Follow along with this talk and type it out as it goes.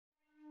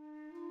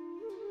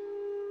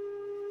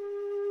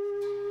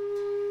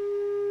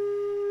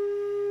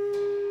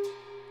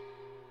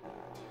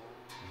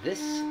This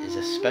is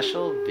a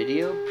special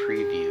video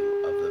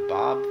preview of the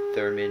Bob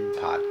Thurman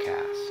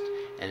Podcast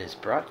and is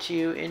brought to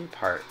you in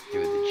part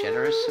through the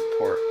generous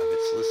support of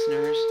its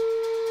listeners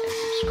and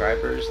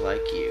subscribers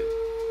like you.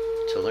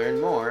 To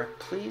learn more,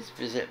 please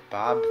visit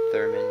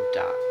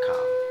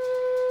bobthurman.com.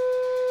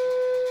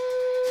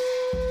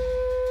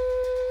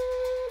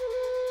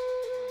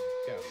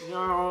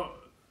 Now,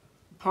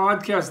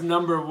 podcast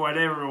number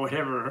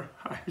whatever,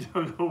 I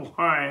don't know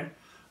why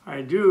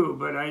I do,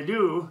 but I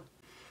do.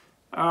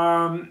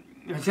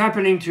 It's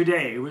happening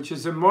today, which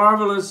is a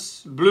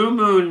marvelous blue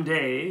moon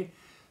day,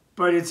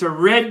 but it's a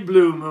red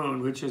blue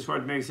moon, which is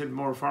what makes it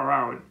more far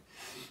out.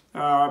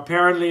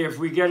 Apparently, if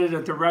we get it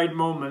at the right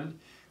moment,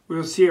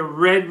 we'll see a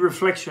red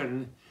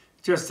reflection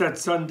just at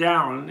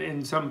sundown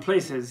in some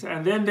places.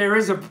 And then there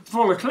is a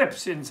full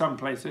eclipse in some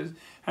places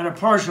and a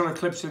partial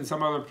eclipse in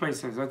some other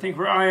places. I think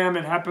where I am,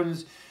 it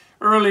happens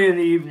early in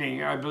the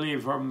evening, I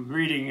believe, from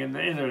reading in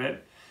the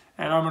internet.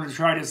 And I'm going to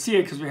try to see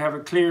it because we have a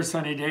clear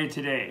sunny day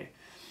today.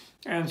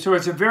 And so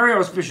it's a very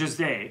auspicious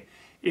day.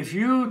 If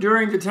you,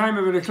 during the time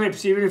of an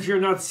eclipse, even if you're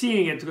not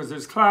seeing it because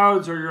there's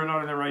clouds or you're not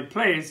in the right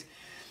place,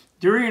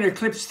 during an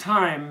eclipse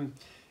time,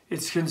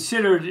 it's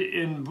considered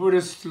in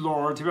Buddhist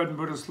lore, Tibetan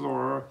Buddhist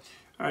lore,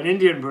 and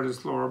Indian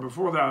Buddhist lore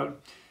before that,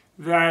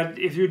 that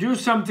if you do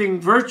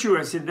something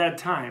virtuous in that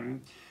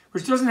time,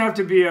 which doesn't have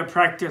to be a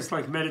practice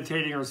like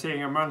meditating or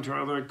saying a mantra,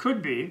 although it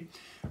could be,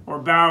 or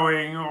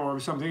bowing or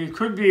something. It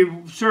could be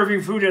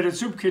serving food at a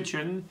soup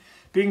kitchen,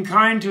 being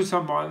kind to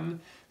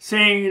someone,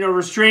 saying,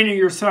 restraining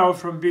yourself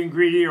from being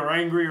greedy or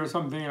angry or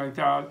something like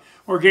that,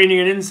 or gaining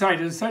an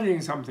insight in studying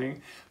something.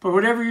 But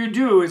whatever you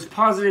do, its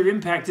positive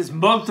impact is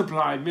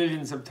multiplied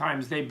millions of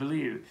times, they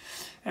believe.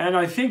 And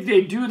I think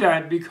they do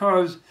that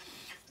because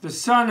the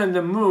sun and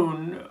the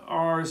moon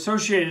are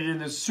associated in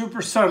the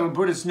super subtle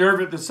Buddhist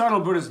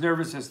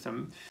nervous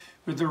system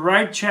with the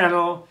right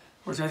channel,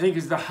 which I think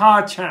is the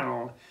Ha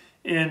channel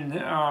in,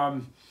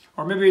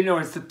 or maybe no,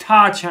 it's the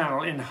Ta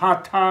channel in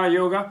Hatha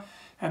yoga.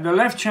 And the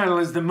left channel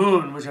is the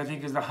moon, which I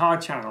think is the Ha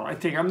channel.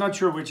 I'm not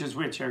sure which is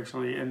which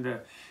actually in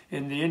the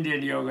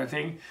Indian yoga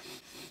thing.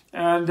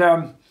 And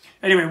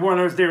anyway, one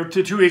is there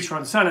to each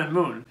one, sun and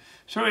moon.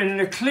 So an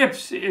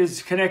eclipse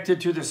is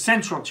connected to the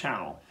central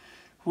channel,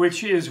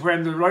 which is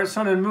when the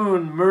sun and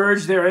moon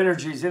merge their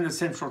energies in the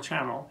central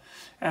channel,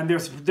 and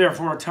there's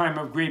therefore a time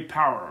of great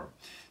power.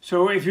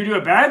 So if you do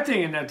a bad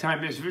thing in that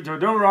time,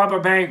 don't rob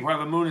a bank while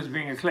the moon is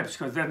being eclipsed,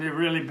 because then they're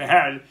really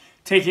bad,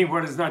 taking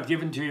what is not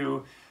given to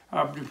you,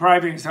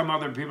 depriving some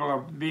other people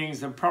of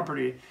beings of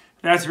property.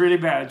 That's really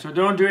bad. So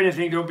don't do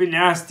anything. Don't be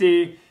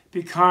nasty.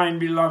 Be kind.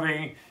 Be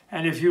loving.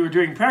 And if you were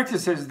doing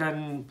practices,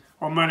 then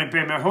Om Mani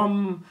Padme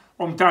Hum,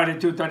 Om Tari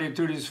Tu Tari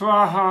Turi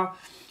Swaha,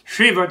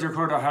 Shiva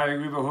Jakoda Hai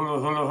Griva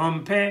Hulu Hulu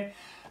Hum Pe,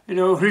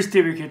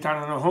 Hristi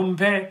Vikitana Hum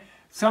Pe.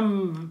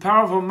 Some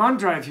powerful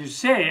mantra, if you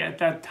say at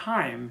that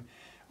time,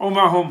 Om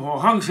Ahum Ho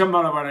Hang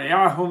Shamalabara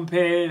Ya Hum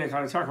Pe, the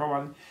Kalachakra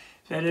one,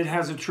 that it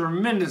has a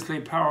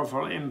tremendously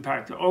powerful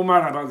impact.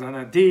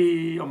 Omarabazana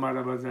Di,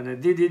 Omarabazana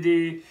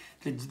Di,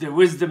 the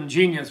wisdom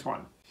genius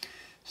one.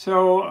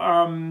 So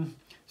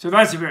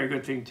that's a very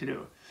good thing to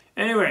do.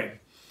 Anyway,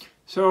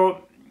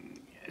 so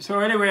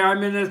anyway,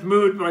 I'm in this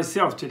mood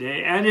myself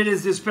today, and it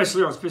is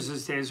especially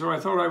auspicious day, so I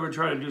thought I would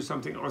try to do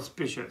something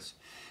auspicious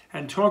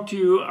and talk to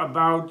you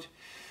about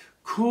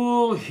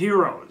cool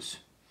heroes.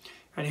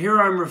 And here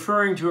I'm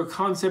referring to a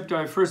concept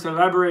I first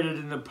elaborated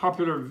in the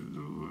popular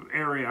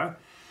area,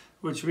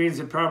 which means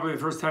that probably the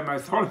first time I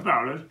thought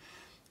about it,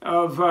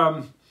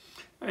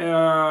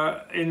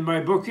 in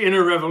my book,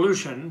 Inner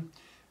Revolution,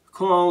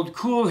 called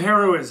Cool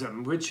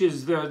Heroism, which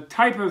is the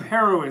type of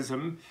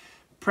heroism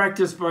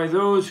practiced by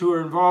those who are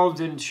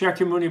involved in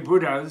Shakyamuni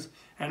Buddhas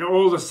and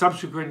all the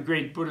subsequent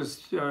great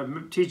Buddhist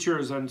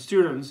teachers and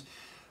students,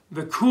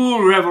 the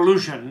cool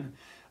revolution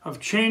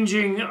of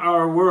changing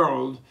our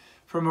world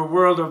from a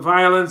world of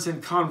violence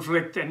and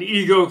conflict and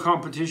ego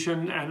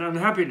competition and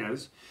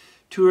unhappiness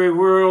to a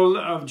world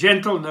of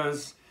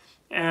gentleness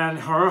and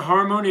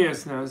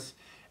harmoniousness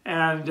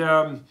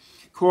and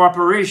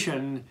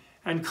cooperation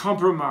and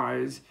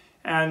compromise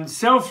and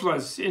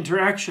selfless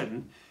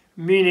interaction,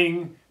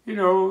 meaning,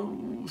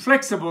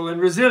 flexible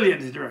and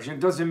resilient interaction. It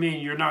doesn't mean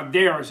you're not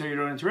there so you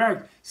don't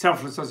interact.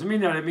 Selfless doesn't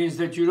mean that. It means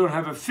that you don't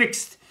have a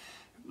fixed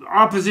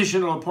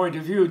oppositional point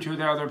of view to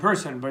the other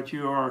person, but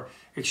you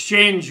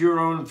exchange your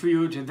own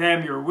view to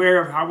them. You're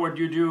aware of what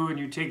you do, and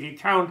you take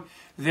account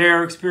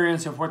their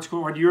experience of what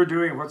you're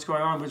doing, what's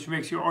going on, which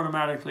makes you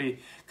automatically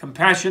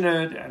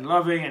compassionate and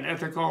loving and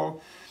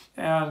ethical.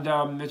 And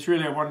it's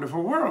really a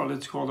wonderful world.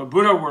 It's called a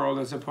Buddha world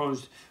as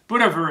opposed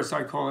Buddhaverse,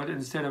 I call it,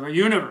 instead of a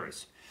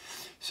universe.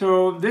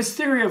 So this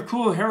theory of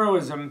cool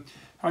heroism,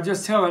 I'll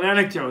just tell an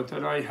anecdote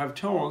that I have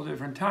told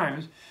different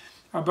times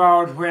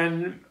about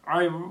when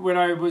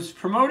I was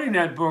promoting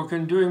that book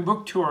and doing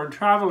book tour and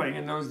traveling.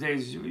 In those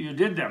days you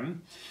did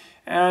them,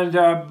 and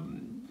at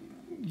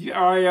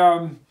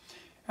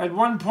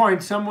one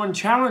point someone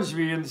challenged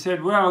me and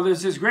said, well,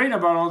 this is great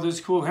about all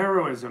this cool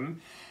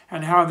heroism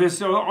and how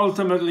this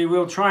ultimately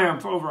will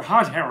triumph over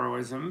hot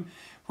heroism.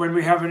 when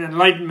we have an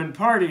enlightenment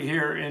party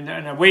here,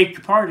 an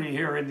awake party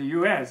here in the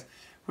U.S.,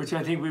 which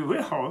I think we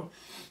will.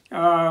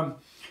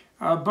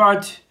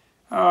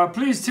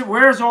 Please,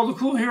 where's all the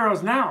cool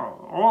heroes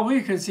now? All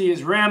we can see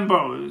is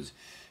Rambos,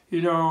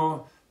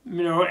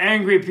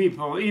 angry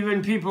people,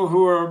 even people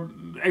who are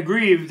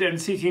aggrieved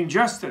and seeking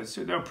justice,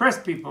 the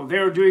oppressed people.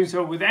 They're doing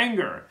so with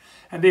anger,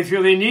 and they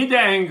feel they need the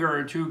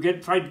anger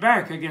to fight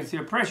back against the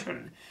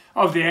oppression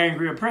of the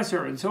angry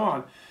oppressor, and so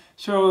on.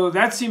 So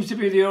that seems to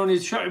be the only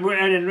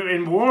and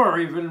in war,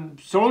 even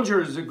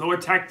soldiers go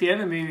attack the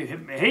enemy,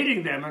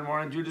 hating them and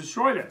wanting to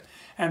destroy them.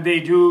 And they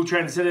do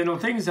transcendental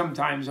things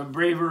sometimes of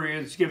bravery,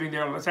 it's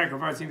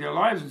sacrificing their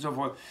lives and so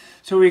forth.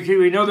 So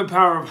we know the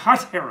power of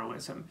hot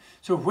heroism.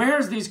 So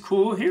where's these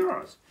cool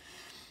heroes?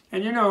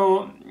 And in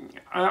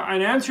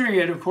answering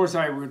it, of course,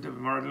 I would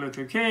Martin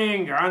Luther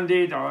King,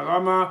 Gandhi, Dalai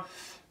Lama,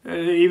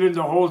 even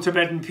the whole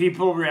Tibetan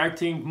people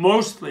reacting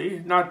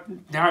mostly, not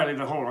entirely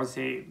the whole, I'd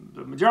say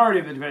the majority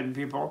of the Tibetan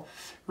people,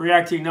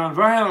 reacting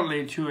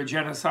nonviolently to a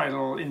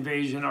genocidal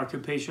invasion,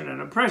 occupation,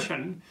 and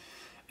oppression,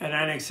 and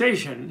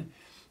annexation.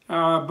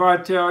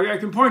 But I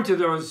can point to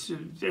those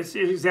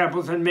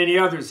examples and many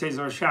others,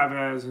 Cesar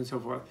Chavez and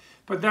so forth.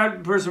 But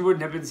that person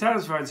wouldn't have been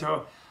satisfied.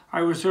 So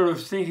I was sort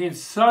of thinking,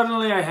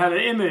 suddenly I had an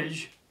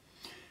image,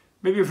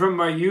 maybe from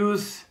my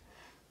youth,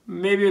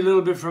 maybe a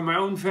little bit from my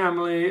own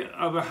family,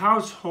 of a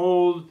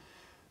household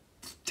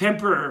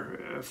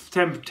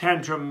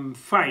tantrum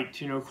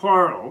fight,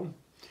 quarrel,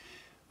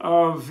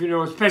 of,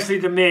 especially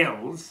the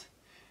males,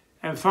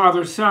 and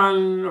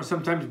father-son, or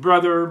sometimes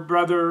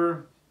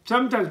brother,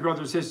 sometimes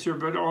brother-sister,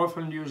 but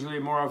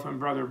more often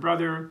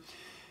brother.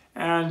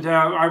 And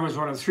I was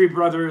one of 3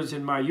 brothers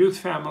in my youth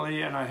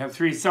family, and I have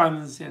 3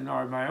 sons in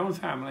my own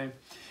family.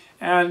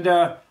 And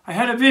I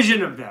had a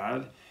vision of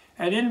that.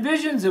 And in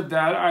visions of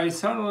that, I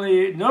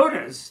suddenly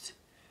noticed,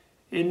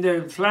 in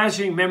the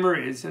flashing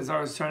memories, as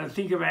I was trying to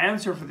think of an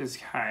answer for this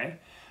guy,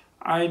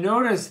 I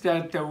noticed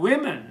that the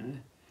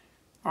women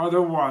are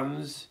the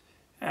ones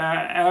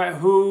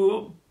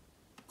who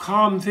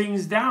calm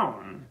things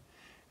down.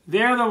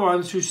 They're the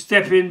ones who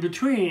step in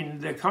between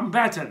the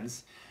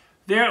combatants.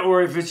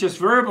 Or if it's just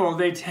verbal,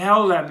 they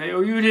tell them, oh,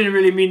 you didn't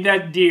really mean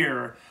that,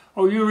 dear.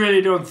 Oh, you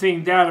really don't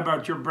think that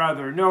about your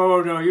brother. No,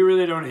 you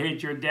really don't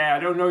hate your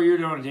dad. Oh, no, you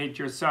don't hate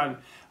your son.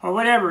 Or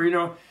whatever,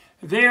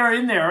 They are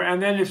in there,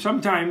 and then if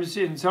sometimes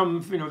in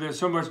some, there's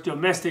so much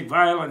domestic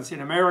violence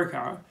in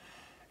America,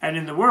 and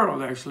in the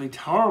world, actually,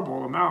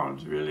 horrible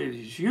amounts, really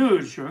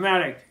huge,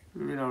 dramatic,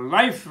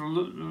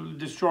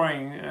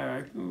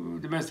 life-destroying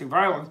domestic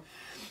violence.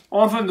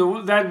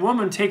 Often that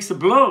woman takes the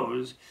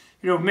blows.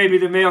 Maybe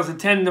the males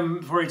attend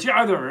them for each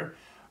other,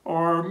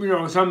 or,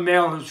 some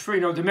male who's,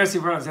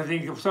 domestic violence, I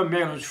think of some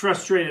male who's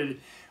frustrated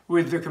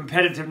with the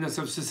competitiveness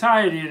of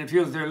society and it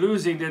feels they're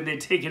losing, then they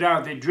take it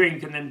out, they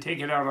drink and then take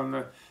it out on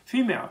the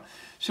female.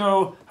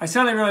 So I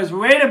suddenly realized,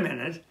 wait a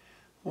minute,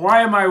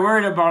 why am I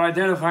worried about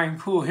identifying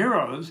cool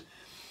heroes?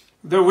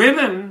 The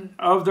women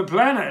of the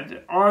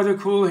planet are the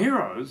cool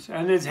heroes,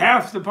 and it's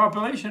half the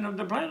population of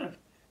the planet,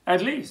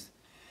 at least.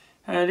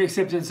 And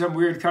except in some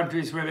weird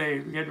countries where they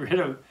get rid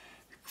of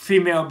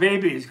female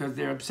babies because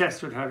they're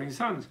obsessed with having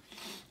sons.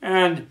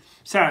 And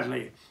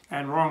sadly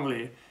and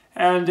wrongly.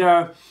 And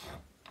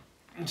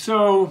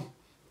so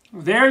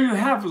there you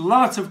have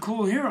lots of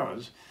cool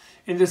heroes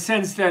in the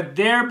sense that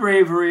their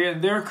bravery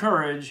and their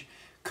courage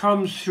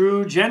comes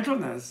through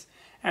gentleness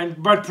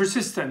but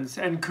persistence,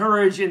 and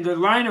courage in the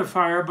line of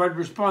fire but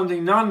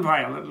responding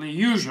non-violently,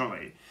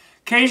 usually.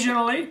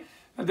 Occasionally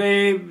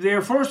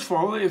they're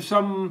forceful if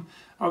some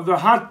of the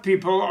hot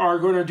people are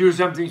going to do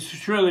something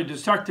truly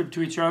destructive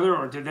to each other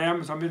or to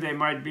them. Something they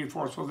might be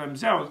forceful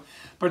themselves,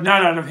 but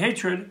not out of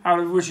hatred, out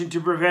of wishing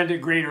to prevent a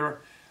greater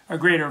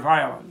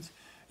violence,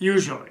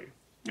 usually.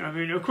 I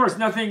mean, of course,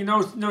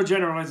 no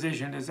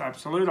generalization is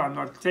absolute. I'm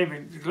not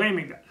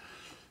claiming that.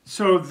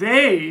 So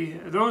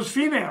those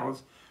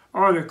females,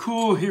 are the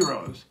cool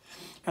heroes.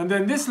 And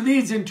then this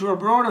leads into a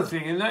broader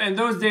thing. In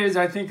those days,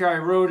 I think I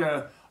wrote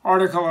an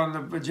article on the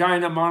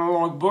Vagina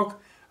Monologue book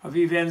of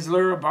Eve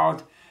Ensler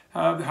about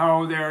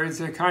how there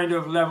is a kind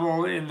of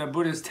level in the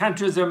Buddhist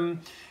Tantrism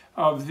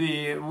of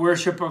the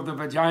worship of the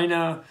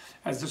vagina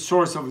as the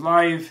source of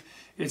life.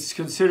 It's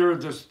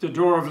considered the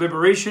door of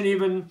liberation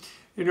even.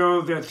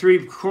 The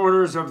 3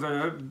 corners of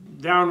the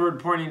downward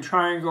pointing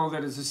triangle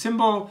that is a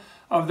symbol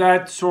of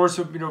that source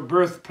of,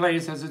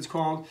 birthplace, as it's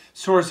called,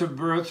 source of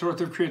birth,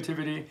 source of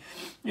creativity,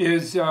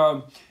 is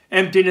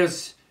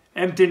emptiness,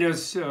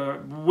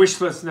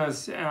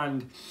 wishlessness,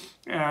 and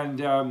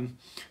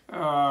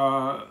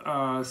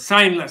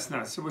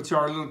signlessness, which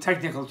are a little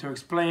technical to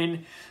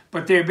explain,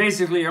 but they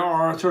basically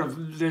are sort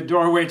of the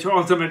doorway to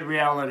ultimate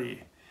reality.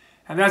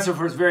 And that's, of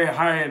course, very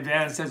high,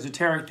 advanced,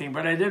 esoteric thing.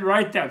 But I did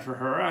write that for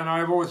her, and I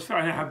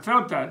have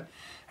felt that.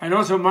 And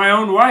also, my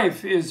own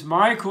wife is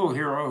my cool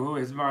hero, who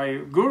is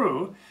my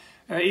guru,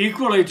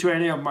 equally to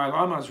any of my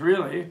lamas,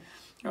 really,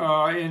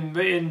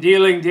 in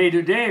dealing day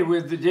to day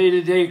with the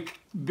day-to-day,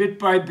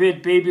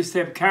 bit-by-bit, baby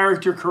step,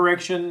 character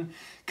correction,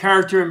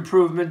 character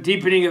improvement,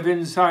 deepening of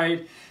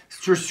insight,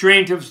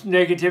 restraint of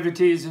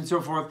negativities and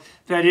so forth,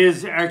 that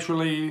is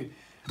actually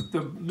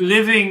the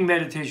living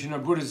meditation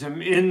of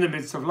Buddhism in the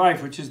midst of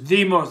life, which is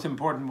the most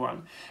important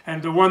one.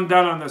 And the one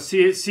done on the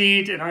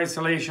seat in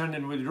isolation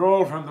and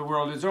withdrawal from the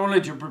world is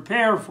only to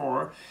prepare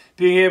for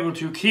being able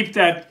to keep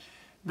that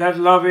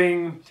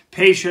loving,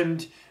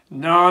 patient,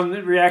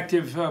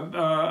 non-reactive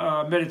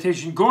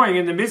meditation going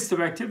in the midst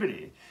of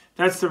activity.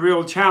 That's the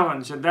real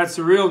challenge, and that's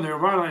the real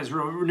nirvana, is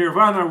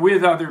nirvana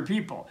with other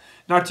people,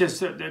 not just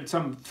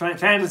some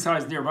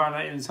fantasized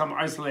nirvana in some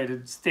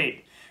isolated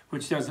state,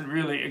 which doesn't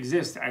really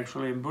exist,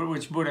 actually,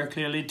 which Buddha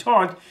clearly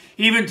taught,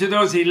 even to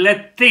those he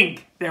let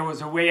think there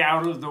was a way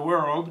out of the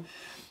world.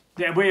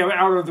 The way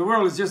out of the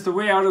world is just the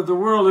way out of the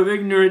world of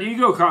ignorant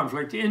ego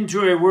conflict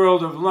into a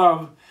world of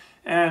love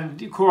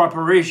and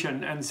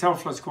cooperation and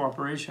selfless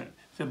cooperation.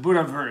 The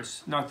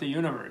Buddha-verse, not the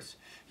universe.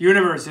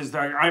 Universe is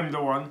like, I'm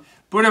the one.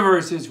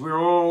 Buddha-verse is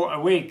we're all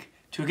awake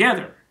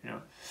together, you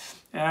know.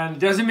 And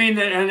doesn't mean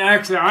that, and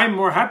actually I'm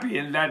more happy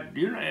in that,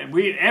 you know,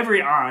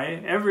 every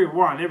I, every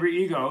one,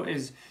 every ego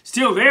is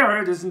still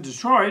there, it isn't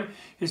destroyed,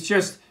 it's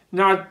just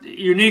not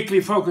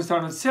uniquely focused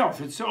on itself.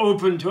 It's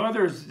open to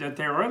others, that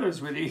there are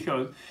others with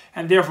egos,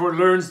 and therefore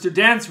learns to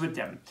dance with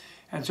them.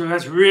 And so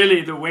that's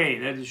really the way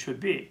that it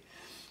should be.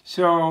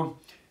 So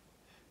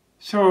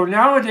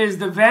nowadays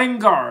the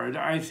vanguard,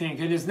 I think,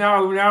 and it's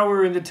now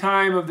we're in the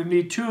time of the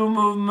Me Too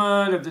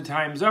movement, of the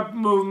Time's Up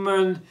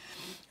movement.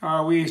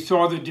 We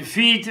saw the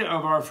defeat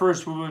of our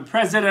first woman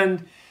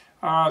president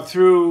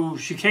through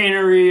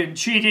chicanery and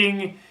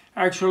cheating.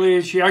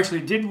 Actually, she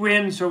actually did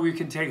win, so we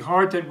can take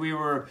heart that we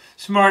were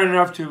smart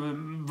enough to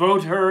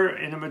vote her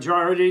in a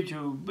majority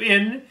to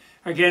win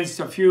against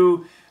a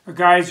few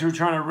guys who are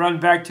trying to run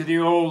back to the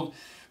old,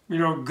 you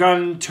know,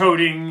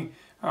 gun-toting,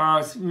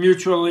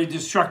 mutually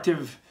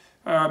destructive,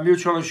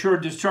 mutual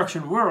assured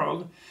destruction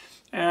world.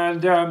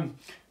 And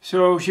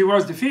so she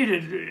was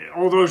defeated,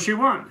 although she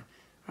won.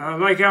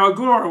 Like Al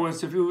Gore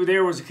was,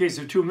 there was a case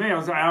of two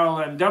males, Al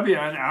and W,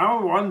 and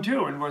Al won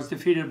too and was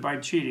defeated by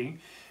cheating.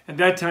 And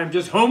that time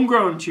just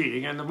homegrown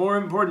cheating, and the more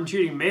important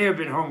cheating may have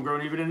been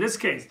homegrown even in this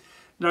case.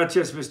 Not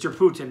just Mr.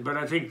 Putin, but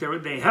I think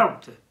they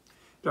helped,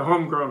 the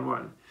homegrown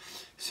one.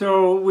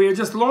 So we had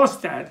just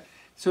lost that.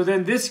 So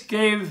then this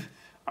gave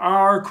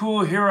our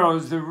cool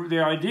heroes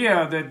the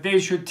idea that they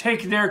should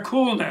take their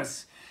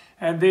coolness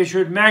and they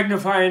should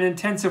magnify and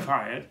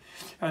intensify it,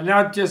 and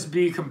not just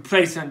be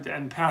complacent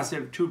and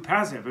passive, too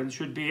passive, and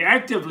should be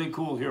actively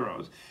cool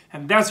heroes.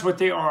 And that's what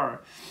they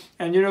are.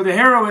 And you know, the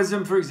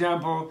heroism, for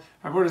example,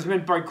 what is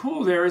meant by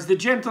cool there is the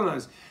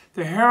gentleness.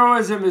 The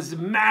heroism is the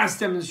mass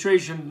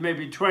demonstration,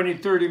 maybe 20,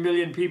 30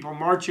 million people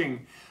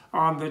marching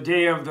on the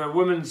day of the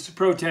women's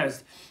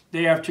protest,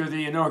 day after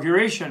the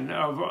inauguration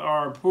of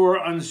our poor,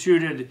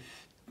 unsuited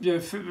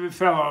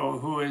fellow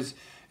who is,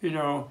 you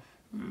know,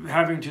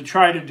 having to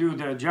try to do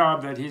the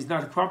job that he's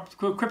not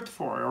equipped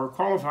for or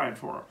qualified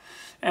for.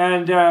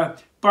 And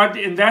but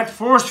in that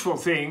forceful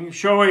thing,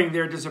 showing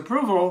their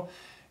disapproval,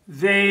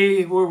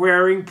 they were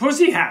wearing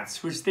pussy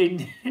hats, which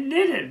they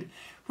knitted,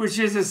 which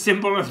is a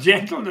symbol of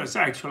gentleness,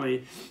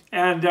 actually.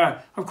 And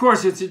of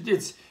course,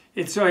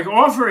 it's like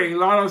offering a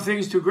lot of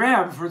things to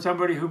grab for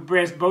somebody who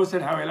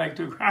boasted how he liked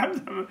to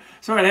grab them.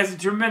 So it has a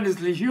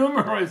tremendously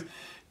humorous,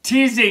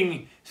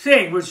 teasing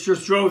thing, which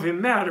just drove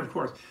him mad, of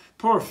course.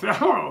 Poor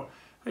fellow,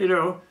 you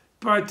know.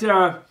 But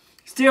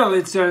still,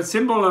 it's a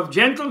symbol of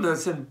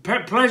gentleness and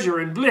pleasure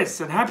and bliss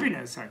and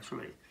happiness,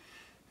 actually.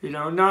 You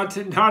know, not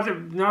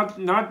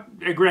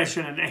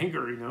aggression and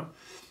anger.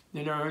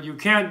 You know, you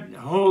can't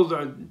hold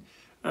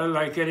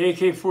like an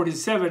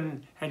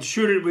AK-47 and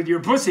shoot it with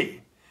your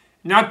pussy.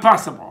 Not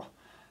possible.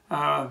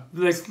 At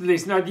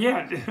least not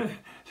yet.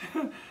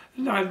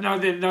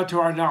 not to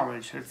our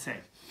knowledge, let's say.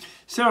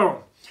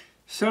 So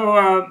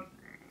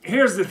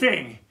here's the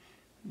thing.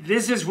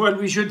 This is what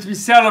we should be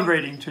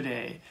celebrating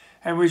today,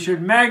 and we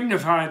should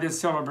magnify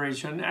this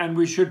celebration, and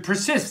we should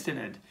persist in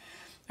it.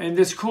 And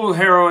this cool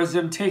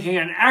heroism, taking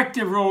an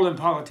active role in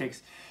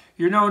politics.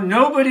 You know,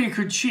 nobody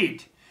could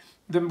cheat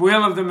the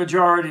will of the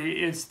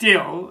majority. It's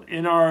still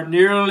in our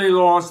nearly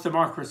lost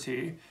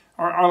democracy,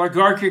 our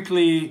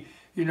oligarchically,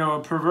 you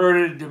know,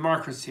 perverted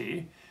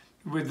democracy,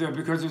 with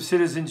because of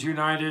Citizens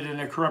United and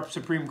a corrupt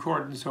Supreme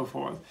Court and so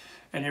forth,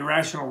 an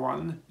irrational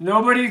one.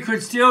 Nobody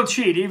could still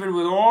cheat, even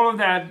with all of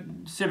that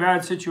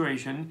bad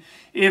situation,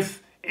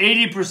 if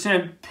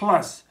 80%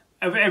 plus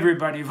of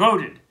everybody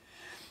voted.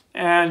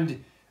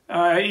 And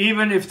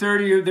even if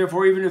 30 or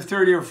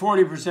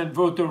 40%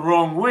 vote the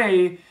wrong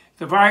way,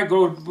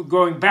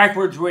 going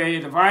backwards way,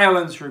 the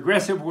violence,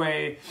 regressive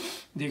way,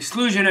 the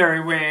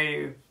exclusionary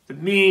way, the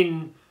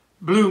mean,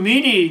 blue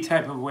meanie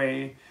type of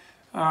way,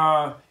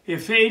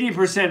 if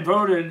 80%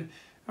 voted,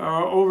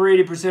 over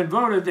 80%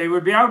 voted, they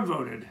would be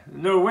outvoted.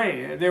 No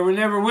way. There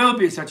never will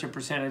be such a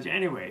percentage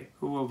anyway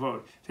who will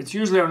vote. It's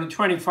usually only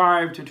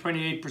 25 to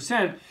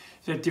 28%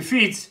 that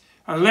defeats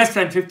a less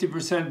than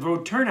 50%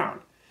 vote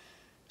turnout.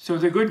 So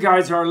the good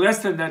guys are less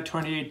than that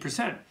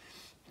 28%.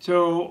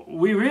 So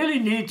we really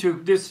need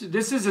to, this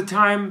is a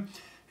time,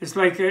 it's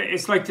like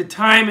the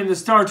time in the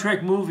Star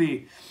Trek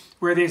movie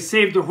where they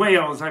saved the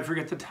whales. I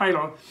forget the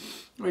title.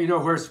 You know,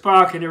 where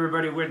Spock and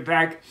everybody went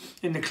back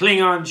in the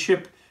Klingon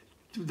ship.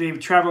 They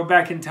traveled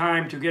back in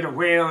time to get a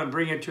whale and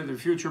bring it to the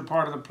future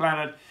part of the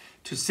planet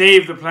to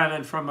save the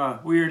planet from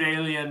a weird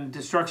alien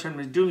destruction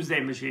with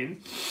doomsday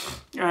machine.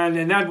 And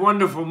in that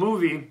wonderful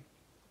movie,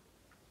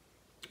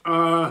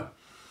 now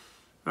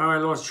I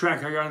lost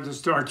track. I got into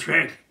Star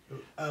Trek.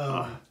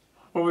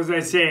 What was I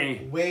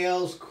saying?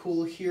 Whales,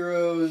 cool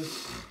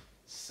heroes,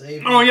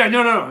 save. Oh yeah,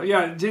 no,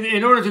 yeah.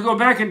 In order to go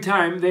back in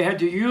time, they had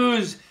to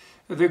use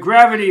the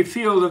gravity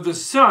field of the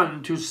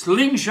sun to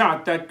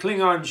slingshot that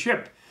Klingon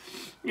ship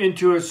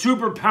into a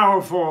super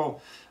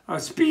powerful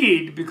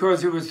speed,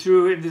 because it was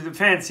through into the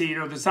fancy, you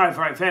know, the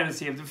sci-fi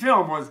fantasy of the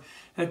film was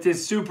that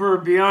this super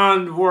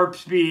beyond warp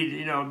speed,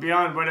 you know,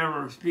 beyond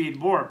whatever speed,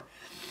 warp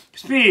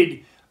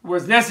speed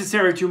was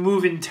necessary to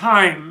move in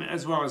time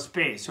as well as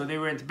space. So they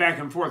went back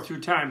and forth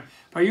through time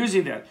by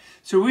using that.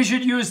 So we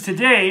should use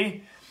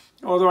today,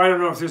 although I don't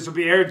know if this will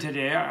be aired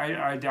today,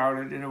 I doubt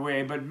it in a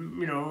way, but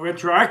you know,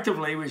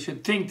 retroactively we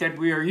should think that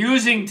we are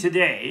using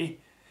today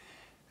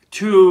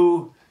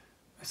to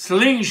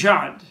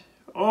slingshot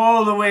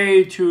all the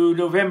way to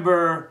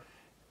November,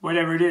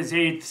 whatever it is,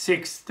 8th,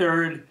 6th,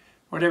 3rd,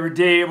 whatever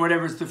day,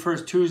 whatever's the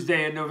first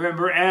Tuesday in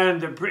November,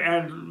 and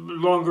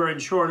longer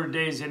and shorter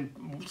days in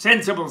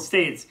sensible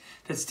states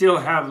that still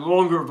have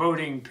longer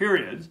voting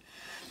periods,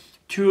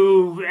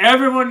 to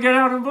everyone get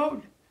out and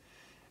vote.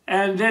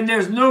 And then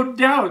there's no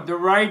doubt the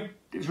right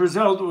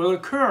result will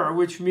occur,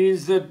 which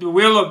means that the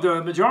will of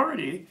the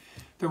majority,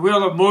 the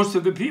will of most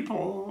of the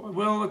people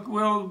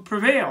will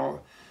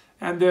prevail.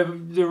 And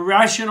the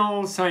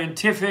rational,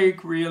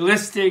 scientific,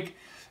 realistic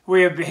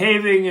way of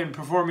behaving and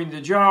performing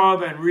the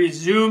job and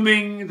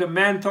resuming the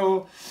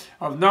mantle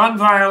of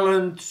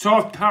nonviolent,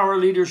 soft power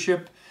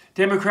leadership,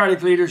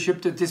 democratic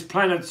leadership that this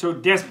planet so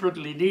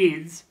desperately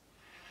needs,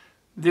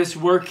 this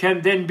work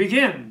can then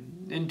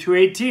begin in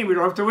 2018. We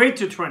don't have to wait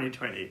till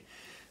 2020,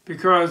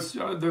 because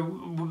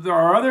there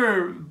are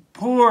other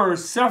poor,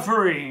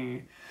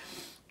 suffering,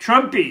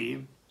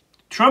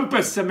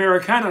 Trumpists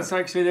Americanus.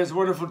 Actually, there's a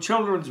wonderful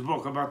children's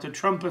book about the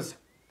Trumpists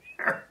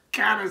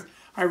Americanus.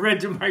 I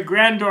read to my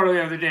granddaughter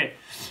the other day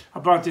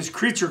about this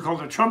creature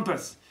called a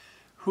Trumpist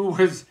who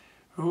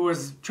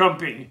was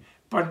trumping,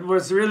 but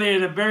was really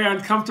in a very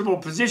uncomfortable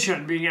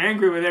position, being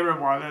angry with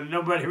everyone and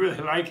nobody really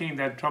liking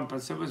that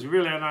Trumpist. It was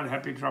really an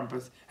unhappy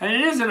Trumpist. And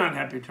it is an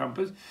unhappy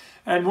Trumpist.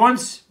 And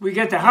once we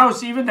get the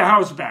House, even the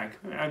House back,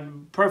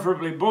 and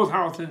preferably both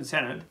House and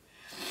Senate,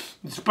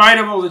 in spite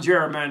of all the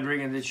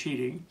gerrymandering and the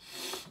cheating,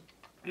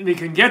 we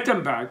can get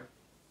them back.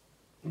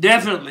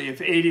 Definitely if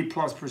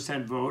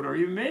 80+% vote, or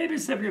even maybe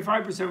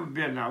 75% would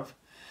be enough.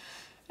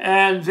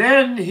 And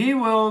then he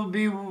will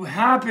be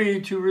happy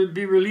to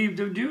be relieved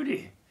of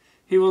duty.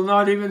 He will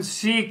not even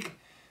seek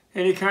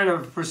any kind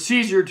of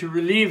procedure to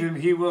relieve him.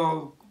 He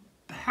will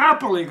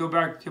happily go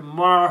back to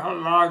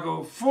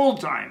Mar-a-Lago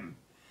full-time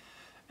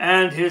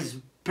and his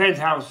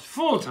penthouse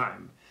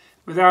full-time.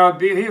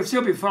 He'll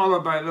still be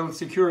followed by a little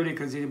security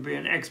because he'll be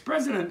an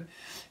ex-president.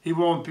 He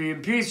won't be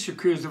impeached,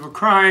 accused of a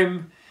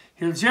crime.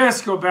 He'll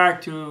just go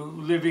back to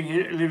living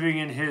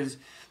in his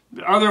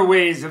other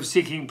ways of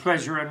seeking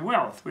pleasure and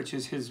wealth, which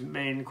is his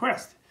main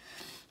quest.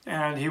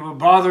 And he will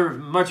bother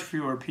much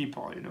fewer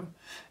people, you know.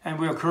 And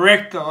we'll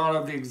correct a lot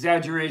of the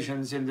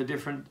exaggerations in the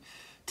different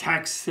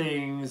tax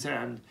things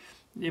and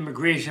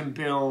immigration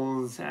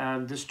bills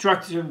and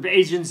destruction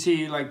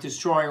agency, like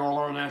destroying all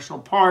our national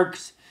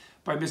parks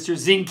by Mr.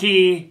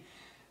 Zinke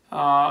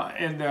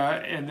in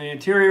the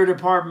Interior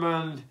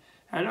Department,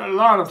 and a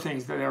lot of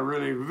things that are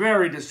really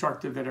very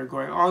destructive that are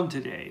going on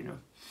today, you know.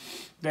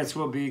 That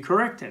will be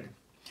corrected.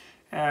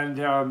 And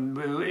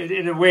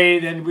in a way,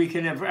 then we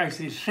can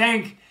actually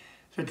thank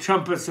the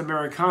Trumpist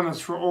Americanus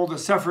for all the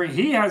suffering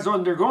he has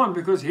undergone,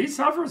 because he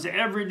suffers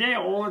every day,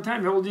 all the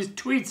time. All these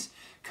tweets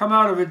come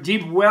out of a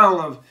deep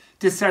well of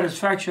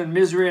dissatisfaction,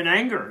 misery, and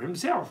anger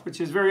himself, which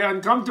is very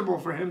uncomfortable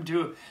for him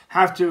to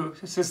have to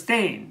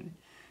sustain,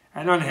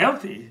 and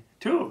unhealthy,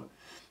 too.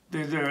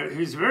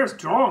 He's very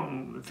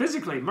strong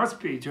physically, must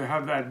be, to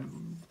have that,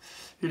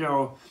 you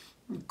know,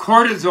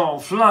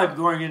 cortisol flood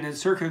going in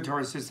his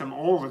circulatory system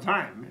all the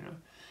time, you know.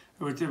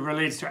 It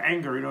relates to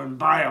anger, you know, and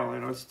bile, you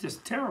know. It's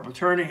just terrible,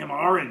 turning him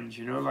orange,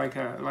 you know, like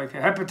a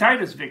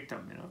hepatitis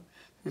victim, you know.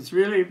 It's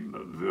really,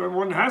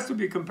 one has to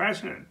be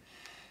compassionate,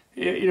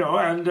 you know,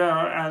 and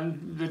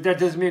that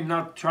doesn't mean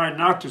try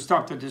not to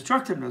stop the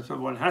destructiveness, but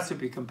one has to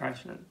be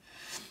compassionate.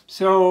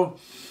 So,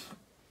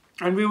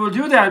 and we will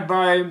do that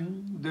by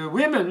the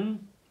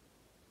women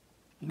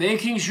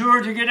making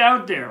sure to get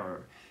out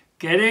there,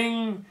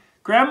 getting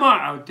grandma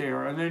out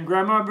there, and then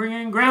grandma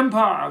bringing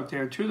grandpa out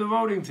there to the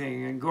voting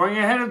thing, and going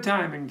ahead of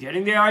time and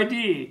getting the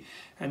ID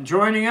and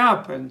joining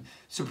up and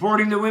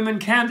supporting the women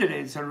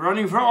candidates and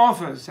running for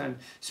office and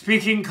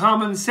speaking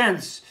common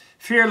sense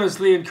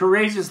fearlessly and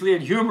courageously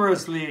and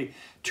humorously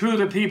to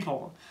the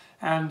people,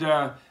 and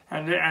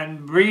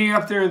and bringing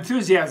up their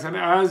enthusiasm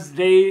as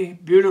they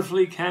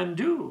beautifully can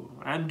do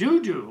and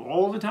do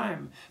all the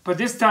time. But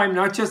this time,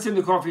 not just in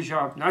the coffee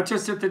shop, not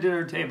just at the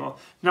dinner table,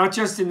 not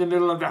just in the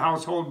middle of the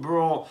household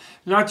brawl,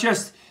 not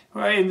just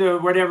in the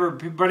whatever,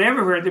 but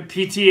everywhere, the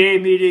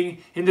PTA meeting,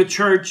 in the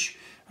church,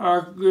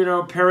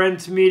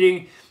 parent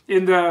meeting,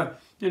 in the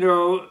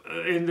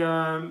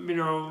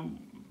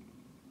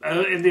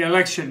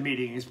election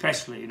meeting,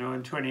 especially, in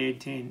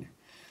 2018.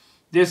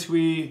 This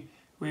we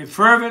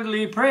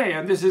fervently pray,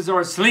 and this is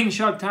our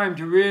slingshot time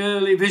to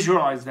really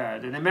visualize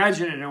that and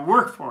imagine it and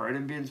work for it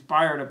and be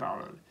inspired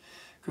about it,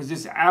 because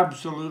this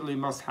absolutely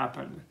must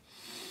happen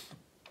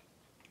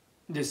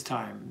this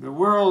time. The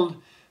world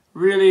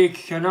really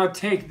cannot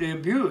take the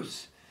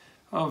abuse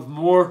of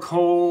more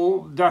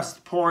coal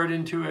dust poured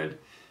into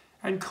it.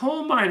 And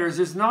coal miners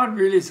is not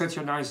really such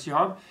a nice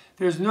job.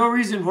 There's no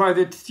reason why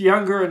the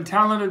younger and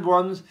talented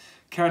ones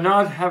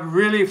cannot have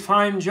really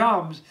fine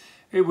jobs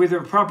with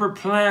a proper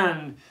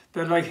plan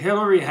that, like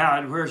Hillary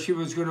had, where she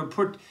was going to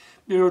put,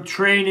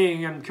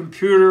 training and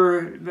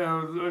computer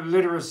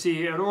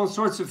literacy and all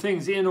sorts of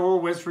things in all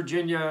West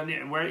Virginia and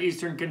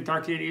eastern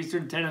Kentucky and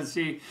eastern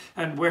Tennessee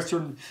and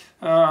western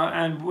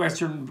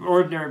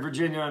ordinary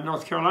Virginia and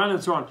North Carolina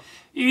and so on.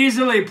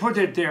 Easily put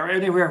it there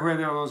anywhere where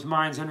there are those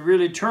mines and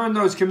really turn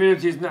those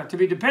communities not to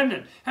be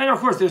dependent. And of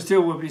course there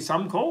still will be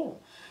some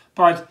coal,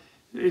 but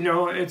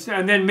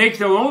and then make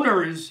the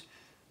owners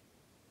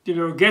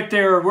get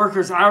their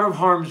workers out of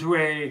harm's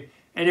way,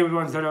 any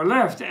ones that are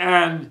left,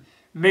 and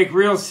make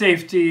real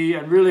safety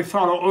and really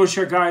follow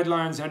OSHA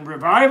guidelines and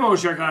revive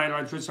OSHA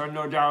guidelines, which are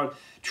no doubt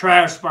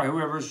trashed by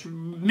whoever's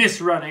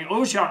misrunning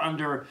OSHA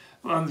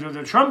under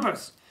the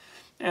trumpets.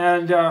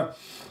 And,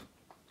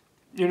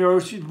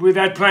 with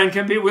that plan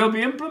will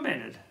be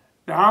implemented.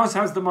 The House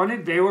has the money,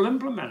 they will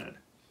implement it,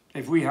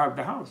 if we have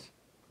the House,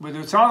 with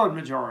a solid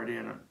majority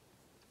in it.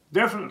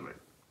 Definitely.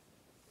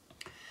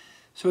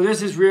 So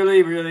this is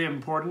really, really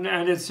important,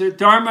 and it's a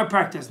Dharma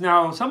practice.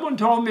 Now, someone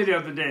told me the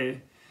other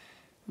day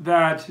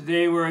that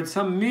they were at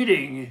some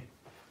meeting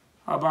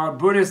about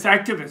Buddhist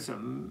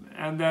activism,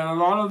 and that a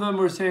lot of them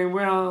were saying,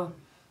 well,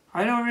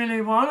 I don't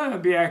really want to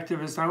be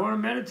activist, I want to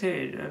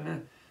meditate,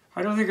 and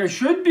I don't think I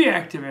should be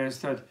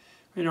activist, that,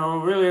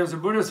 really as a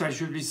Buddhist I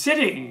should be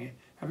sitting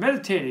and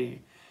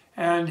meditating.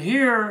 And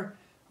here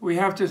I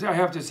have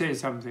to say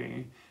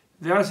something.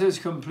 This is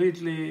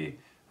completely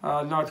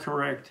not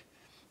correct.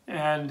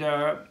 And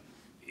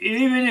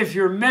even if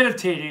you're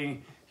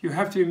meditating, you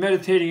have to be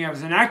meditating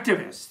as an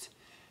activist.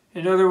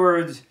 In other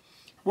words,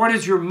 what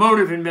is your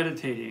motive in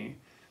meditating?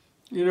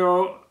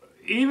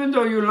 Even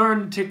though you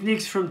learn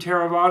techniques from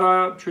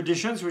Theravada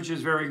traditions, which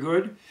is very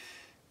good,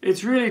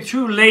 it's really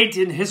too late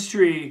in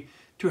history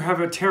to have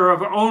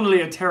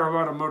only a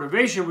Theravada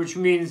motivation, which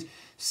means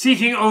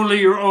seeking only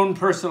your own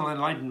personal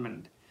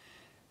enlightenment.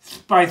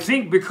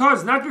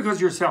 Not because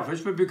you're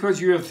selfish, but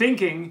because you're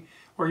thinking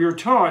or you're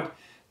taught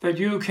that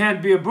you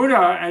can't be a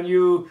Buddha and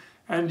you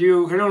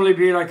can only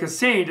be like a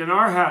saint, an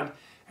arhat,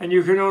 and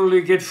you can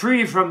only get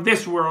free from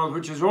this world,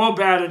 which is all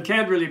bad and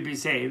can't really be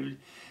saved,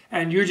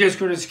 and you're just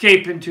going to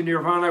escape into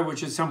nirvana,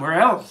 which is somewhere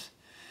else,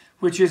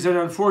 which is an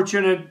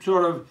unfortunate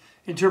sort of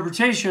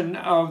interpretation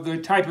of the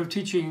type of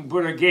teaching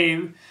Buddha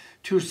gave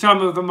to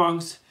some of the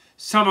monks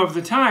some of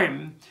the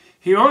time.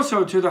 He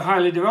also, to the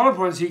highly developed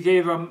ones, he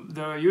gave them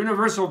the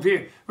universal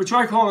vehicle, which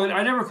I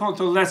never call it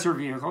the lesser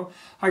vehicle,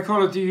 I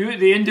call it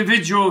the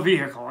individual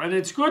vehicle. And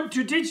it's good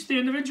to teach the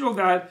individual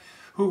that,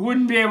 who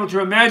wouldn't be able to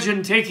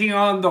imagine taking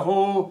on the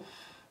whole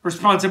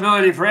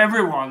responsibility for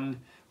everyone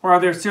while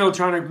they're still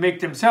trying to make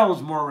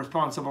themselves more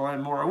responsible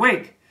and more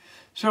awake.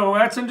 So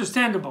that's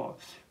understandable.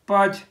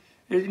 But,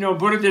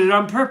 Buddha did it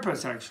on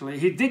purpose, actually.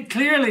 He did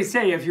clearly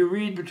say, if you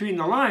read between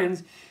the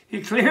lines,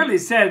 he clearly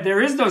said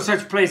there is no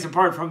such place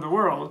apart from the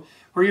world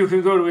where you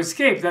can go to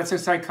escape. That's a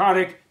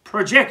psychotic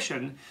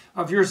projection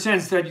of your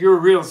sense that your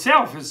real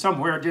self is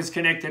somewhere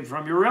disconnected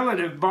from your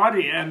relative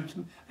body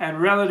and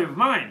relative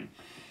mind.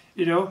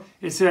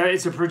 It's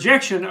a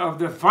projection of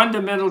the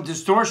fundamental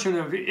distortion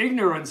of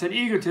ignorance and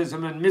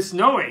egotism and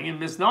misknowing and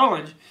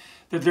misknowledge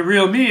that the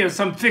real me is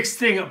some fixed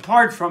thing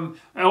apart from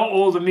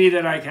all the me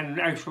that I can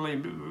actually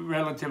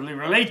relatively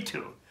relate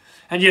to.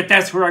 And yet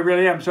that's where I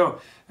really am.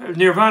 So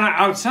nirvana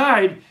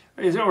outside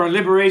or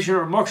liberation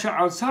or moksha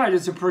outside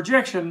is a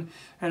projection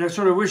and a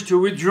sort of wish to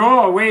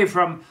withdraw away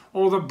from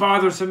all the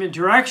bothersome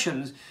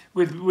interactions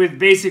with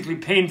basically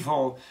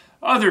painful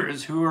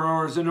others who are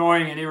always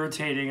annoying and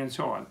irritating and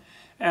so on.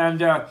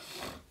 And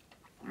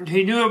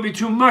he knew it would be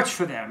too much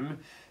for them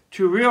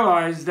to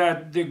realize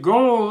that the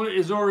goal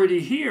is already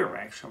here,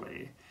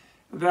 actually.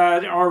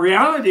 That our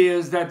reality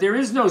is that there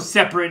is no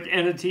separate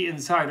entity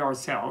inside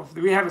ourselves.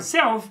 We have a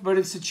self, but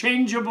it's a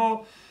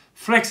changeable,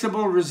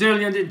 flexible,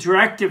 resilient,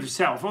 interactive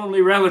self,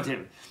 only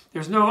relative.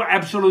 There's no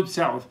absolute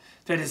self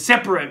that is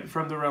separate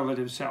from the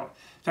relative self.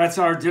 That's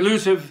our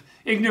delusive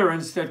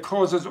ignorance that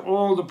causes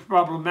all the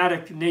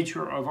problematic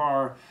nature of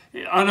our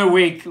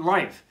unawake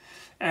life.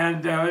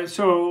 And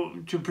so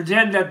to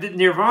pretend that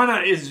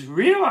nirvana is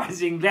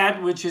realizing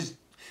that which is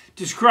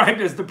described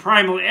as the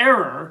primal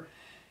error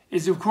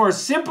is, of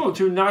course, simple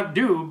to not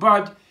do,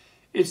 but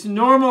it's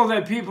normal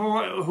that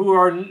people who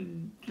are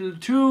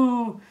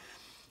too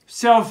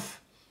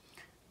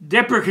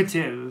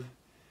self-deprecative,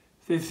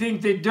 they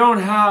think they don't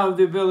have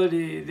the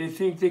ability, they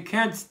think they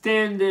can't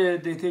stand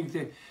it, they think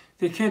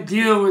they can't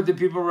deal with the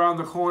people around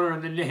the corner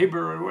and the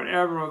neighbor or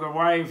whatever, or the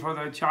wife or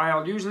the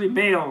child, usually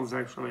males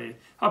actually,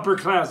 upper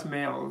class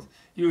males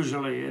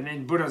usually, and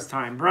in Buddha's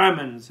time,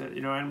 Brahmins,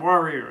 and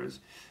warriors,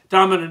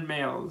 dominant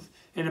males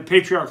in a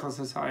patriarchal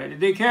society.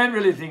 They can't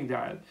really think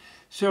that.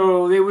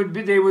 So they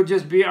would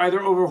just be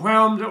either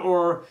overwhelmed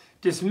or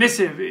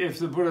dismissive if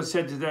the Buddha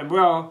said to them,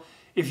 well,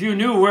 if you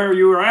knew where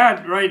you are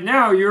at right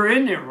now, you're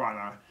in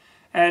nirvana.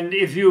 And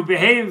if you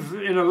behave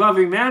in a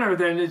loving manner,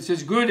 then it's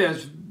as good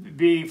as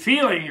be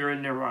feeling you're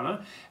in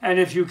nirvana. And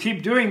if you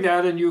keep doing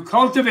that and you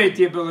cultivate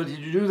the ability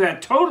to do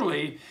that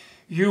totally,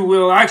 you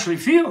will actually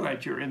feel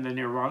that you're in the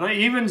nirvana,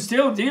 even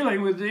still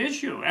dealing with the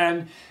issue.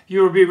 And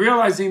you'll be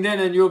realizing then,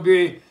 and you'll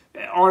be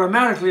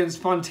automatically and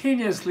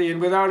spontaneously and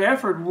without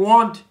effort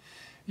want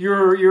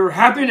your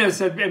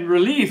happiness and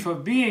relief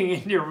of being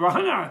in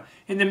nirvana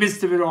in the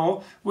midst of it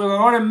all will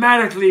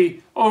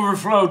automatically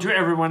overflow to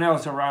everyone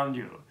else around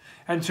you.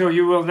 And so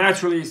you will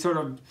naturally sort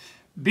of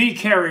be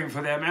caring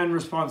for them and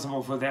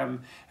responsible for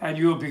them, and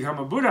you will become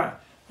a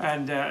Buddha,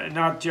 and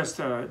not just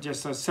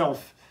a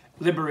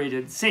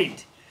self-liberated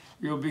saint.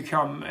 You'll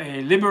become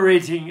a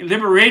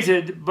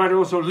liberated, but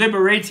also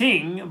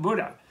liberating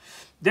Buddha,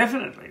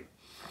 definitely.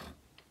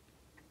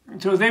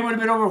 So they would have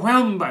been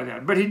overwhelmed by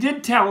that. But he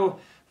did tell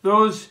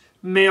those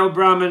male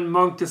Brahmin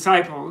monk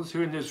disciples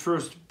who in this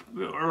first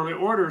early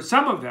order,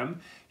 some of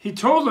them, he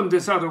told them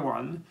this other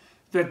one,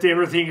 that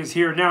everything is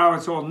here now,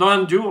 it's all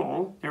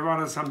non-dual,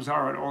 nirvana,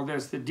 samsara, and all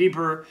this, the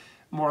deeper,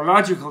 more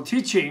logical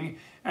teaching,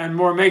 and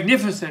more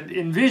magnificent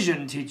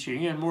envisioned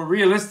teaching, and more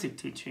realistic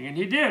teaching, and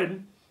he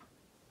did.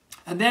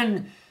 And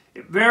then,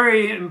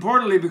 very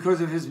importantly,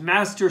 because of his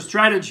master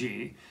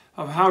strategy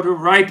of how to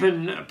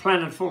ripen a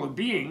planet full of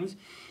beings,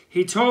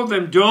 he told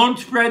them, don't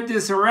spread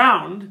this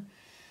around.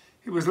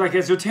 It was like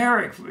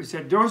esoteric. He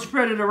said, don't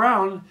spread it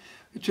around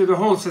to the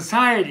whole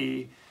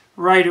society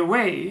right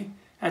away.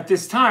 At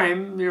this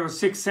time,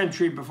 6th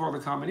century before the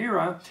Common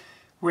Era,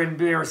 when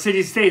there are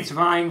city-states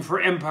vying for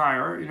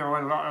empire, and a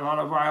lot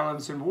of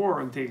violence and war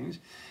and things.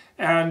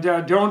 And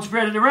don't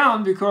spread it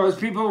around because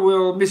people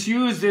will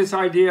misuse this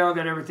idea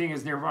that everything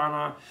is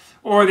nirvana,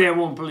 or they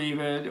won't believe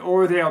it,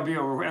 or they'll be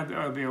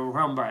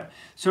overwhelmed by it.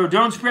 So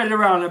don't spread it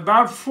around.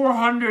 About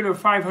 400 or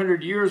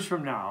 500 years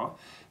from now,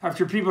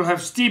 after people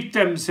have steeped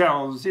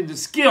themselves in the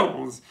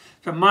skills,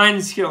 the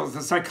mind skills,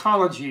 the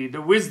psychology,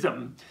 the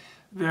wisdom,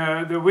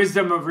 the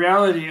wisdom of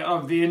reality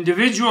of the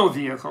individual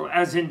vehicle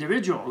as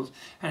individuals,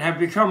 and have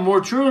become more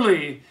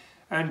truly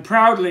and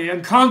proudly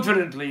and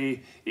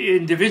confidently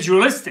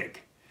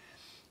individualistic,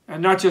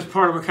 and not just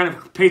part of a kind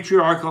of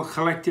patriarchal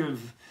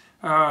collective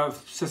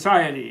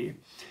society,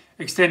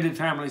 extended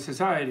family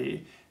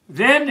society,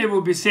 then it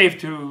will be safe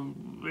to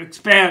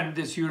expand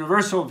this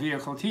universal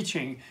vehicle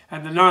teaching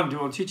and the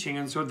non-dual teaching.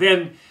 And so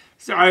then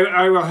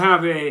I will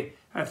have a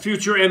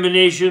future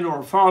emanation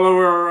or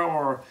follower,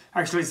 or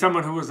actually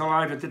someone who was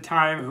alive at the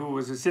time, who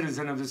was a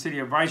citizen of the city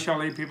of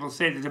Vaishali, people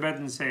say, the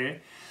Tibetans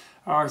say,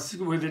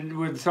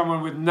 with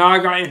someone with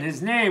Naga in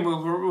his name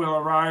will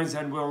arise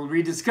and will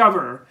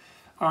rediscover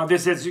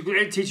this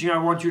teaching. I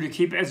want you to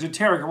keep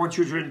esoteric. I want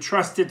you to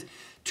entrust it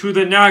to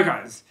the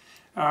Nagas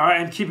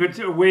and keep it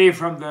away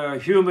from the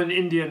human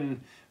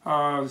Indian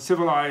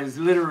civilized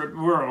literate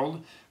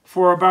world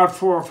for about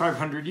 400 or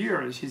 500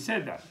 years. He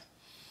said that.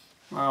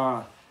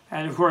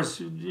 And of course,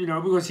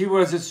 because he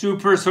was a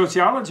super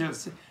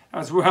sociologist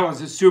as well as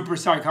a super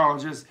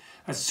psychologist,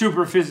 a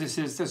super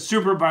physicist, a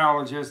super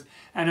biologist,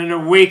 and an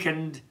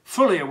awakened,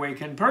 fully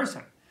awakened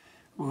person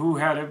who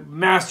had a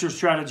master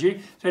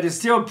strategy that is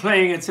still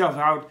playing itself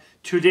out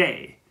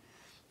today,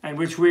 and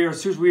which we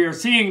are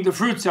seeing the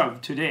fruits of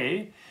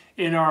today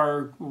in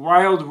our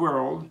wild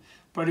world.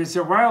 But it's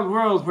a wild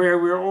world where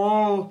we're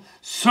all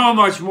so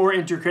much more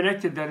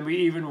interconnected than we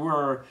even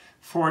were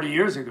 40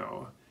 years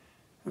ago.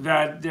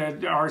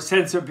 That our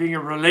sense of being a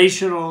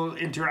relational,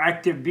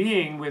 interactive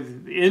being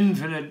with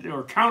infinite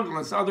or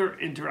countless other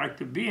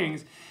interactive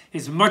beings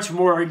is much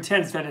more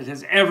intense than it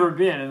has ever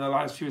been in the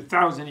last few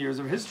thousand years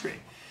of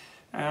history.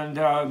 And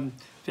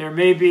there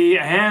may be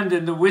a hand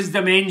in the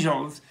wisdom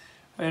angels,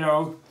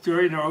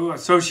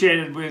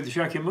 associated with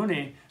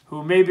Shakyamuni,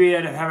 who maybe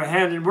have a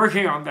hand in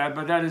working on that,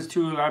 but that is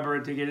too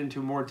elaborate to get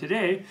into more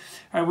today.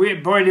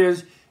 The point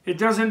is, it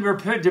doesn't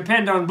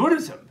depend on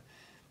Buddhism.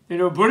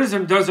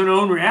 Buddhism doesn't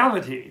own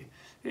reality.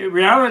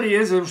 Reality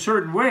is a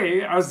certain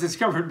way, as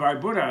discovered by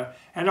Buddha,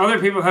 and other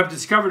people have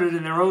discovered it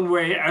in their own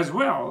way as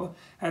well.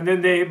 And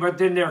then but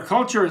then their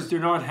cultures do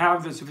not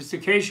have the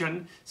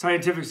sophistication,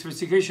 scientific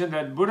sophistication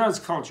that Buddha's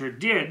culture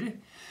did,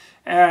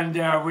 and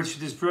which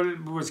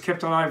was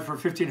kept alive for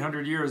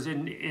 1,500 years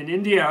in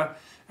India,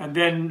 and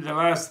then the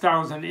last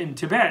 1,000 in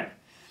Tibet,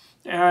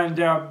 and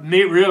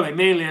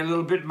mainly a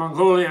little bit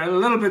Mongolia, a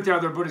little bit the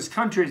other Buddhist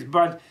countries,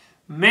 but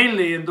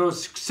mainly in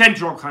those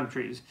central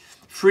countries,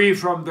 free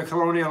from the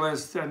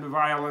colonialists and the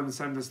violence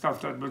and the stuff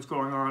that was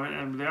going on,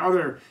 and the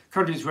other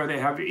countries where they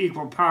have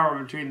equal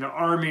power between the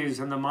armies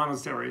and the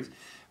monasteries,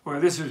 where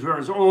this is where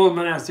it's all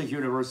monastic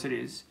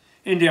universities.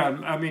 India,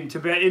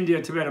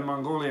 Tibet, and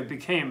Mongolia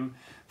became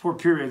for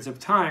periods of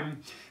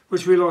time,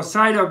 which we lost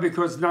sight of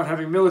because not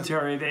having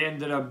military, they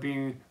ended up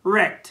being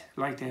wrecked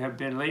like they have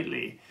been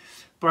lately.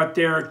 But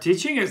their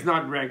teaching is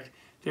not wrecked.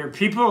 Their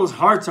people's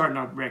hearts are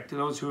not wrecked,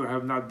 those who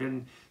have not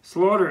been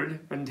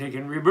slaughtered and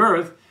taken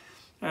rebirth,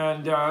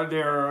 and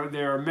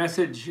their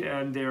message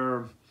and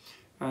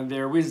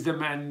their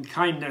wisdom and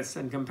kindness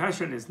and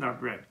compassion is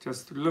not wrecked.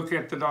 Just look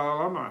at the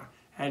Dalai Lama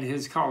and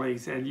his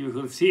colleagues, and you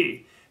will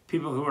see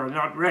people who are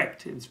not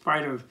wrecked in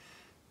spite of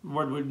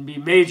what would be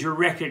major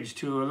wreckage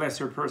to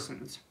lesser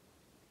persons.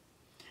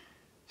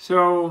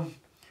 So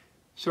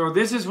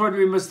this is what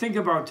we must think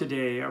about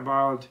today,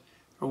 about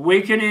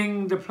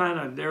awakening the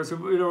planet. There's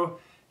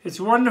it's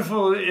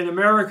wonderful in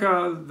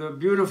America, the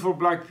beautiful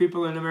black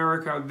people in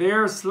America,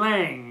 their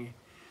slang,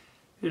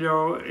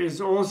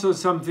 is also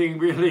something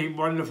really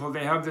wonderful.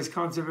 They have this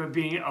concept of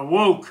being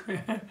awoke,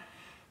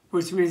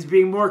 which means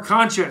being more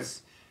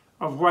conscious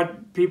of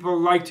what people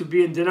like to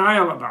be in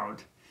denial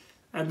about.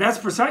 And that's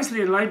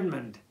precisely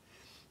enlightenment,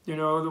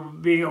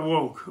 being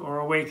awoke or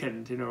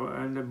awakened,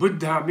 and the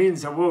Buddha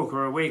means awoke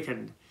or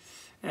awakened.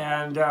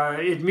 And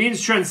it means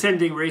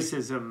transcending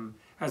racism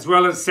as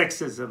well as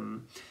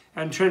sexism,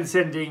 and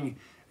transcending,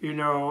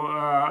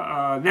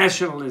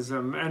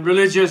 nationalism and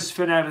religious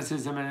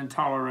fanaticism and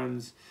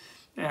intolerance,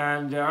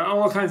 and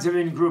all kinds of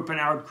in-group and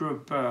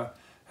out-group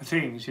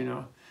things,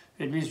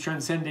 It means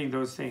transcending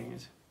those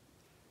things.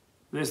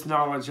 This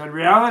knowledge and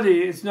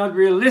reality, it's not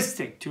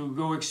realistic to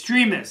go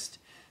extremist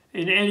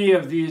in any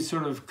of these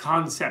sort of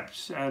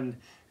concepts and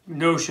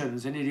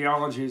notions and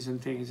ideologies and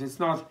things. It's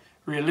not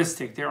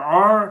realistic. There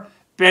are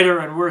better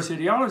and worse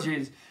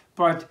ideologies,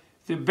 but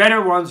the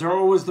better ones are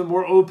always the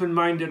more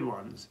open-minded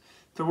ones.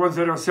 The ones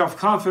that are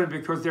self-confident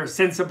because they're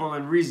sensible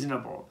and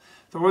reasonable.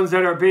 The ones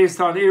that are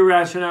based on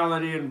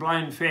irrationality and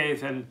blind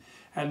faith and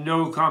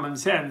no common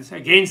sense,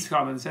 against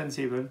common sense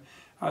even,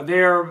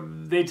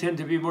 they tend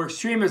to be more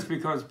extremist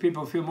because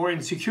people feel more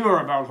insecure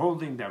about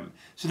holding them.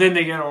 So then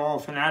they get all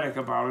fanatic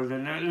about it,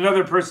 and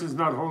another person's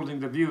not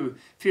holding the view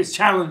feels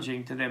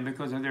challenging to them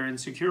because of their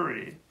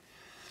insecurity.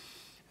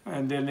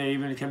 And then they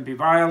even can be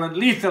violent,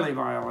 lethally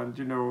violent,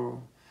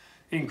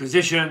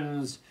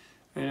 inquisitions,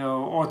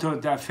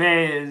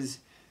 auto-da-fés,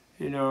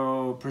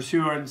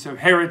 pursuance of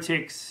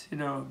heretics,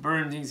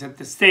 burnings at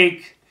the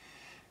stake,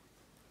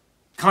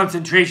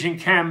 concentration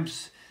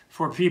camps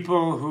for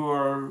people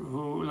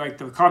who like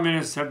the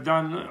communists have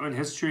done in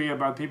history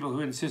about people who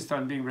insist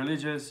on being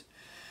religious,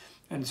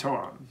 and so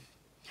on.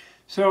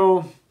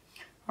 So,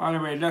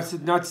 anyway, let's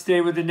not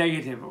stay with the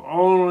negative,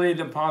 only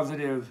the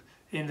positive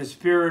in the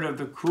spirit of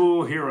the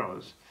cool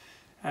heroes.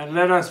 And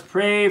let us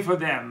pray for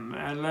them,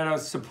 and let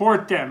us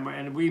support them,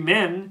 and we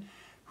men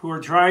who are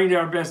trying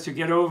our best to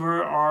get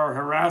over our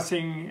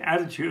harassing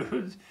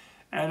attitudes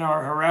and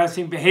our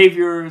harassing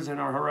behaviors and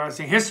our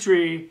harassing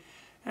history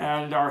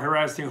and our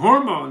harassing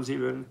hormones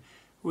even,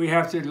 we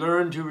have to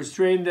learn to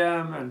restrain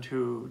them and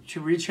to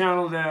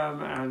rechannel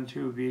them and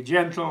to be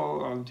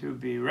gentle and to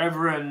be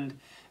reverent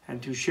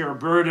and to share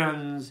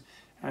burdens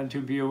and to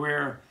be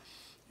aware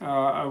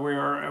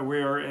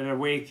and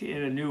awake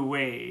in a new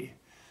way.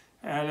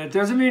 And it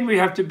doesn't mean we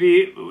have to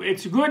be,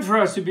 it's good for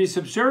us to be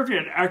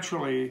subservient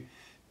actually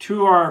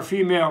to our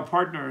female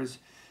partners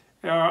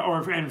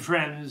and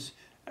friends,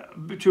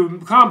 to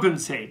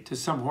compensate to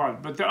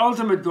somewhat. But the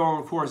ultimate goal,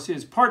 of course,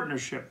 is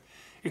partnership,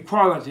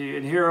 equality.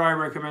 And here I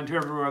recommend to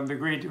everyone the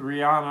great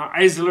Rihanna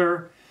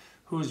Eisler,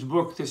 whose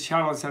book, The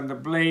Chalice and the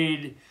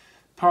Blade,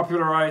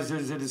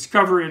 popularizes a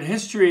discovery in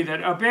history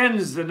that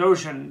upends the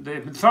notion, the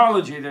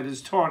mythology that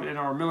is taught in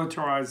our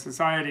militarized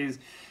societies,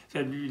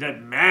 that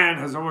man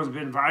has always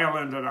been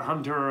violent and a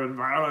hunter and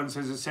violence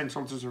is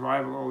essential to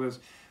survival, all this,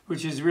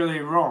 which is really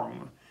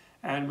wrong.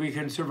 And we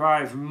can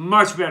survive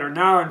much better.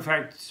 Now, in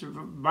fact,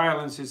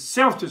 violence is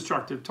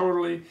self-destructive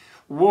totally.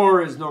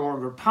 War is no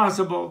longer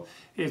possible.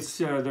 It's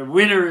the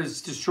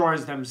winners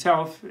destroys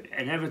themselves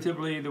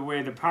inevitably, the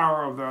way the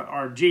power of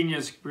our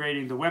genius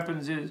creating the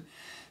weapons is.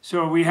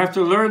 So we have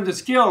to learn the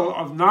skill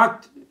of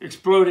not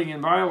exploding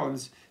in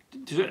violence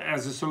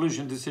as a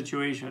solution to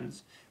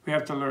situations. We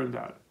have to learn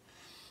that.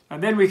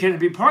 And then we can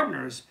be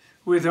partners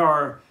with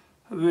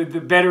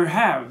the better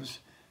halves,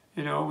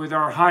 with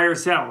our higher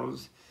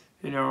selves,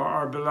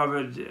 our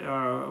beloved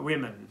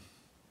women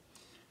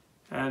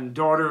and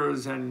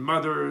daughters and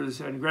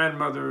mothers and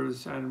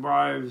grandmothers and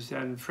wives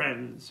and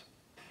friends.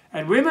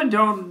 And women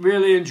don't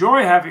really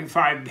enjoy having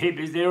 5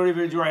 babies. They don't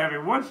even enjoy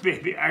having 1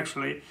 baby,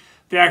 actually.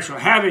 The actual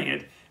having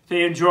it.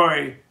 They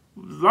enjoy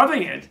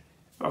loving it,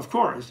 of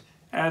course.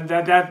 And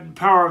that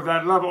power of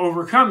that love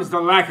overcomes the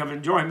lack of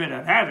enjoyment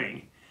of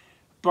having.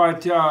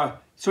 But,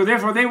 so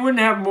therefore, they wouldn't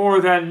have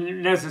more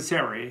than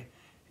necessary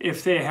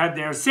if they had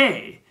their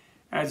say.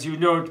 As you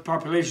know,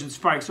 population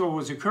spikes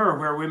always occur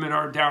where women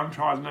are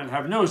downtrodden and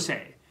have no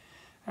say.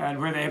 And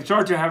where they have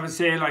started to have a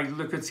say, like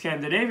look at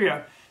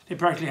Scandinavia, They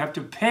practically have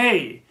to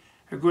pay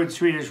a good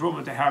Swedish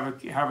woman to have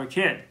a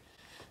kid,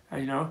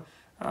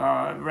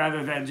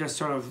 rather than just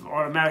sort of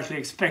automatically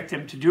expect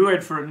them to do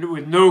it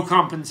with no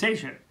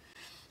compensation,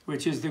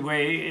 which is the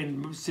way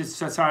in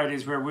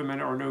societies where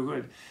women are no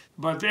good.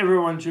 But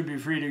everyone should be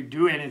free to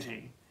do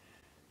anything.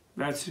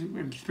 That's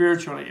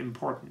spiritually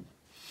important.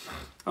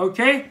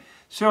 Okay,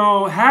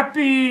 so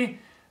happy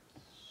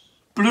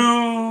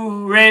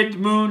blue red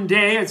moon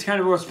day. It's kind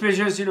of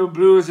auspicious.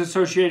 Blue is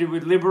associated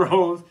with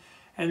liberals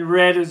and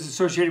red is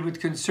associated with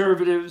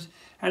conservatives.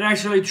 And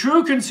actually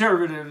true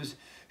conservatives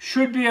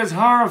should be as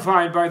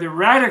horrified by the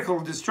radical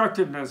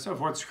destructiveness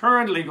of what's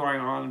currently going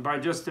on, by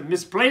just the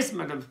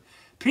misplacement of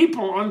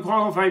people,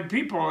 unqualified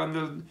people, and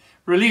the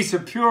release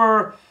of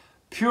pure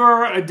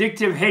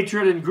addictive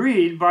hatred and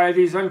greed by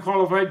these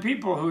unqualified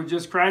people who are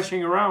just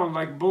crashing around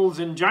like bulls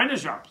in china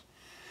shops.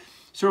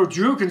 So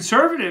true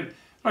conservatives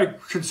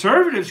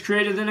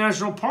created the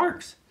national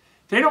parks.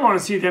 They don't want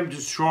to see them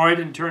destroyed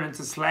and turned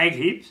into slag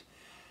heaps.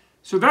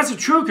 So that's a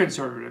true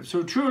conservative.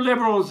 So true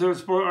liberals are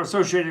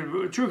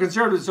true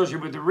conservatives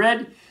associated with the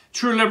red,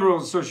 true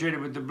liberals associated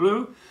with the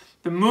blue.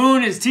 The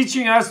moon is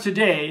teaching us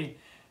today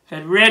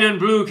that red and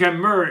blue can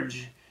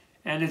merge,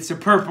 and it's a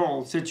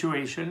purple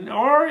situation,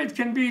 or it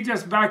can be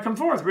just back and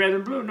forth, red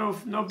and blue,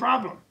 no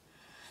problem,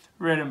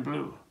 red and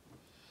blue.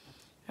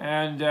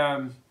 And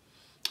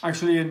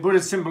actually in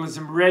Buddhist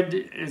symbolism, red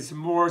is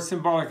more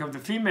symbolic of the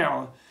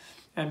female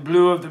and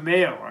blue of the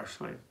male,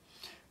 actually,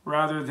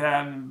 rather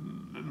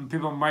than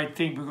people might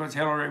think because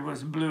Hillary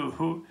was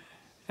blue,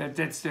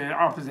 that's the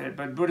opposite.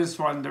 But Buddhist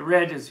one, the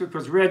red is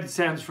because red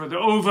stands for the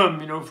ovum,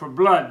 for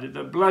blood,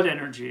 the blood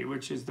energy,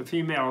 which is the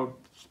female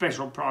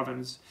special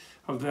province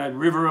of that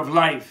river of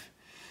life.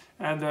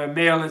 And the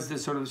male is the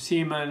sort of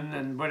semen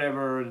and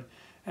whatever,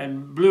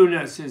 and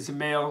blueness is a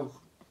male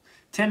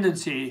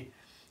tendency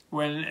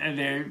when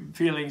they're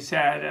feeling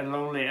sad and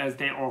lonely, as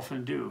they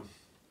often do.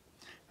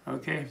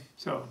 Okay,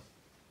 so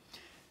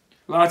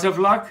lots of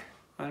luck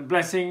and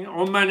blessing.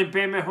 Om Mani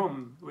Padme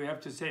Hum. We have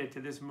to say it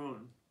to this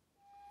moon.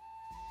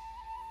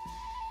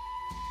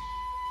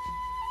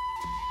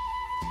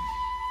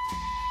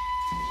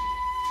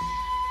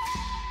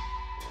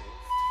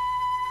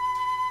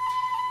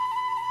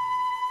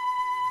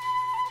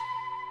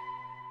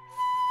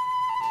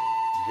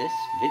 This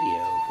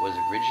video was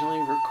originally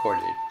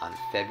recorded on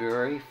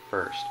February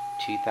 1st,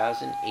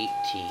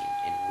 2018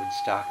 in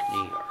Woodstock,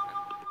 New York.